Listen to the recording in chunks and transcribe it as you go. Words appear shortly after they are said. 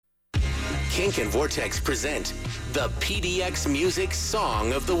Kink and Vortex present the PDX Music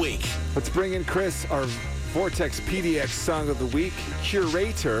Song of the Week. Let's bring in Chris, our Vortex PDX Song of the Week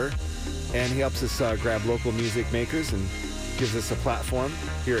curator, and he helps us grab local music makers and gives us a platform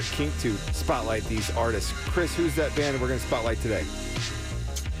here at Kink to spotlight these artists. Chris, who's that band we're going to spotlight today?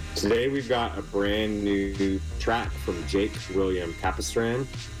 Today we've got a brand new track from Jake William Capistran.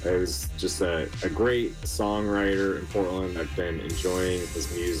 It was just a great songwriter in Portland. I've been enjoying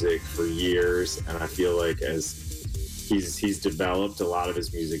his music for years, and I feel like as he's developed, a lot of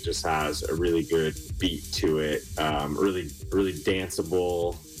his music just has a really good beat to it, really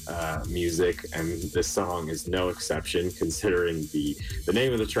danceable music, and this song is no exception, considering the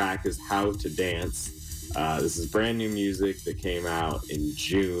name of the track is How to Dance. This is brand new music that came out in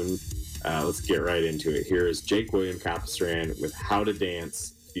June. Let's get right into it. Here is Jake William Capistran with How to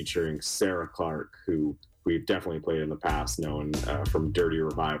Dance, featuring Sarah Clark, who we've definitely played in the past, known from Dirty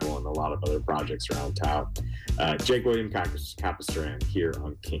Revival and a lot of other projects around town. Jake William Capistran here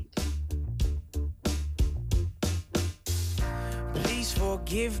on Kink. Please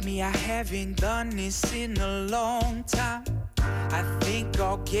forgive me, I haven't done this in a long time. I think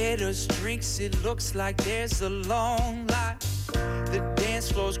I'll get us drinks, it looks like there's a long line. The dance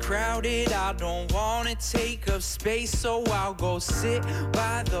floor's crowded, I don't wanna take up space, so I'll go sit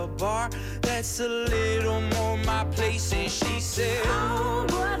by the bar. That's a little more my place. And she said, oh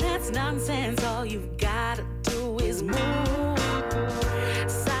boy, that's nonsense, all you've gotta do is move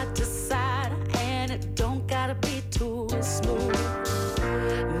side to side, and it don't gotta be too smooth.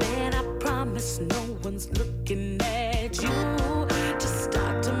 Man, I promise no one's looking at you. Just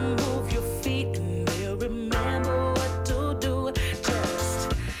start to move your feet and they'll remember what to do.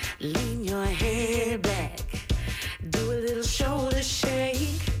 Just lean your head back, do a little shoulder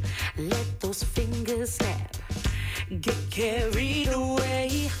shake, let those fingers snap, get carried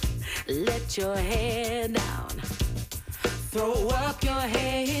away, let your head down, throw up your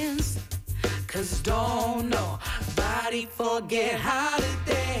hands, 'cause don't nobody forget how to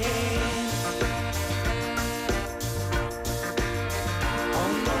dance.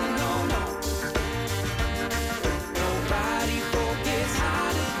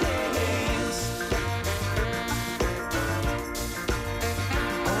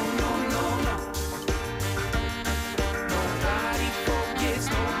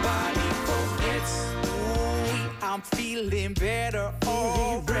 I'm feeling better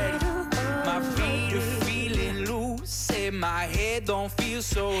already. My feet are feeling loose, and my head don't feel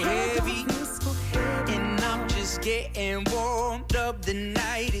so heavy. And I'm just getting warmed up. The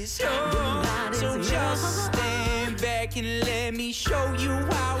night is young, so just stand back and let me show you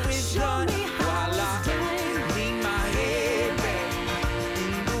how it's done. While I lean my head back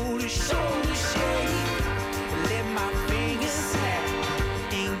and do the shoulder shake, let my fingers snap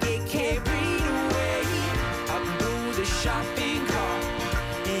and get carried away. Up through the shopping cart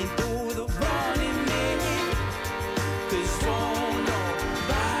and through the running man, 'cause don't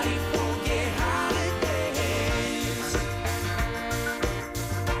nobody forget how to dance.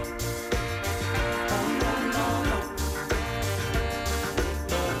 Oh no, no, no,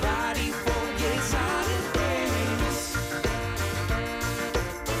 nobody forgets how to dance.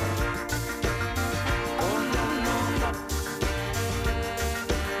 Oh no, no, no,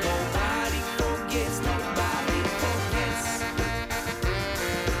 nobody forgets, nobody forgets.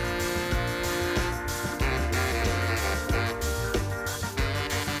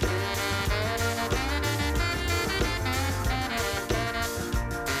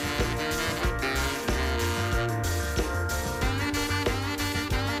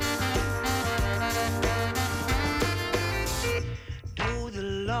 Do the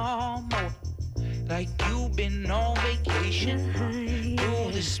lawnmower like you've been on vacation.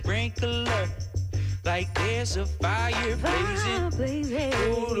 Do the sprinkler like there's a fire blazing.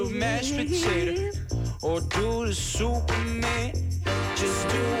 Do the mashed potato or do the Superman. Just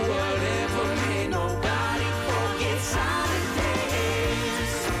do whatever, man. Nobody forgets how to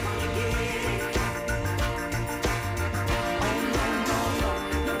dance. Oh no, no, no,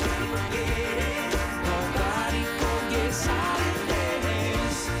 nobody forgets how to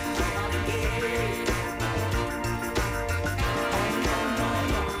dance. Oh no, no,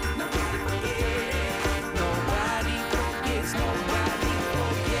 no, nobody forgets, nobody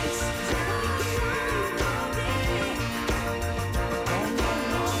forgets. Oh no,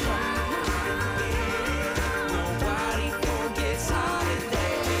 no, no.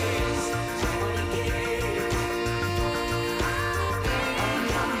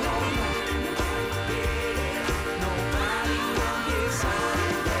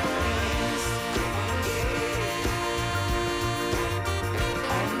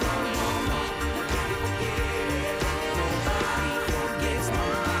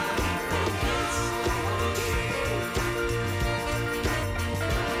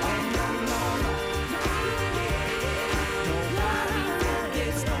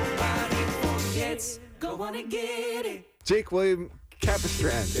 Let's go on and get it. Jake William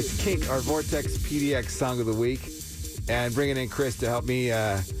Capistrand. It's Kink, our Vortex PDX song of the week. And bringing in Chris to help me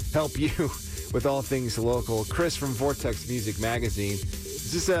help you with all things local. Chris from Vortex Music Magazine.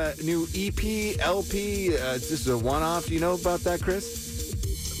 Is this a new EP, LP? Is this a one-off? Do you know about that,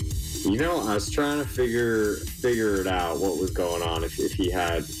 Chris? You know, I was trying to figure it out what was going on. If he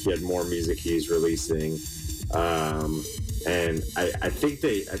had more music he's releasing, and I think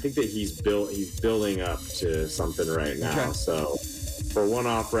that he's building up to something right now. Okay. So for one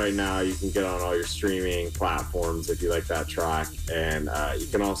off right now, you can get on all your streaming platforms if you like that track, and you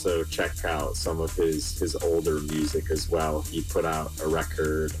can also check out some of his older music as well. He put out a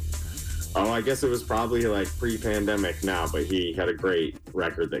record. Oh, I guess it was probably like pre-pandemic now, but he had a great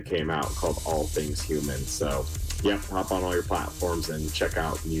record that came out called All Things Human. So, yep, hop on all your platforms and check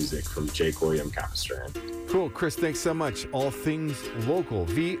out music from Jake William Capistrand. Cool. Chris, thanks so much. All things local.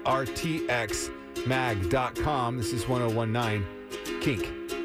 VRTXmag.com. This is 1019 Kink.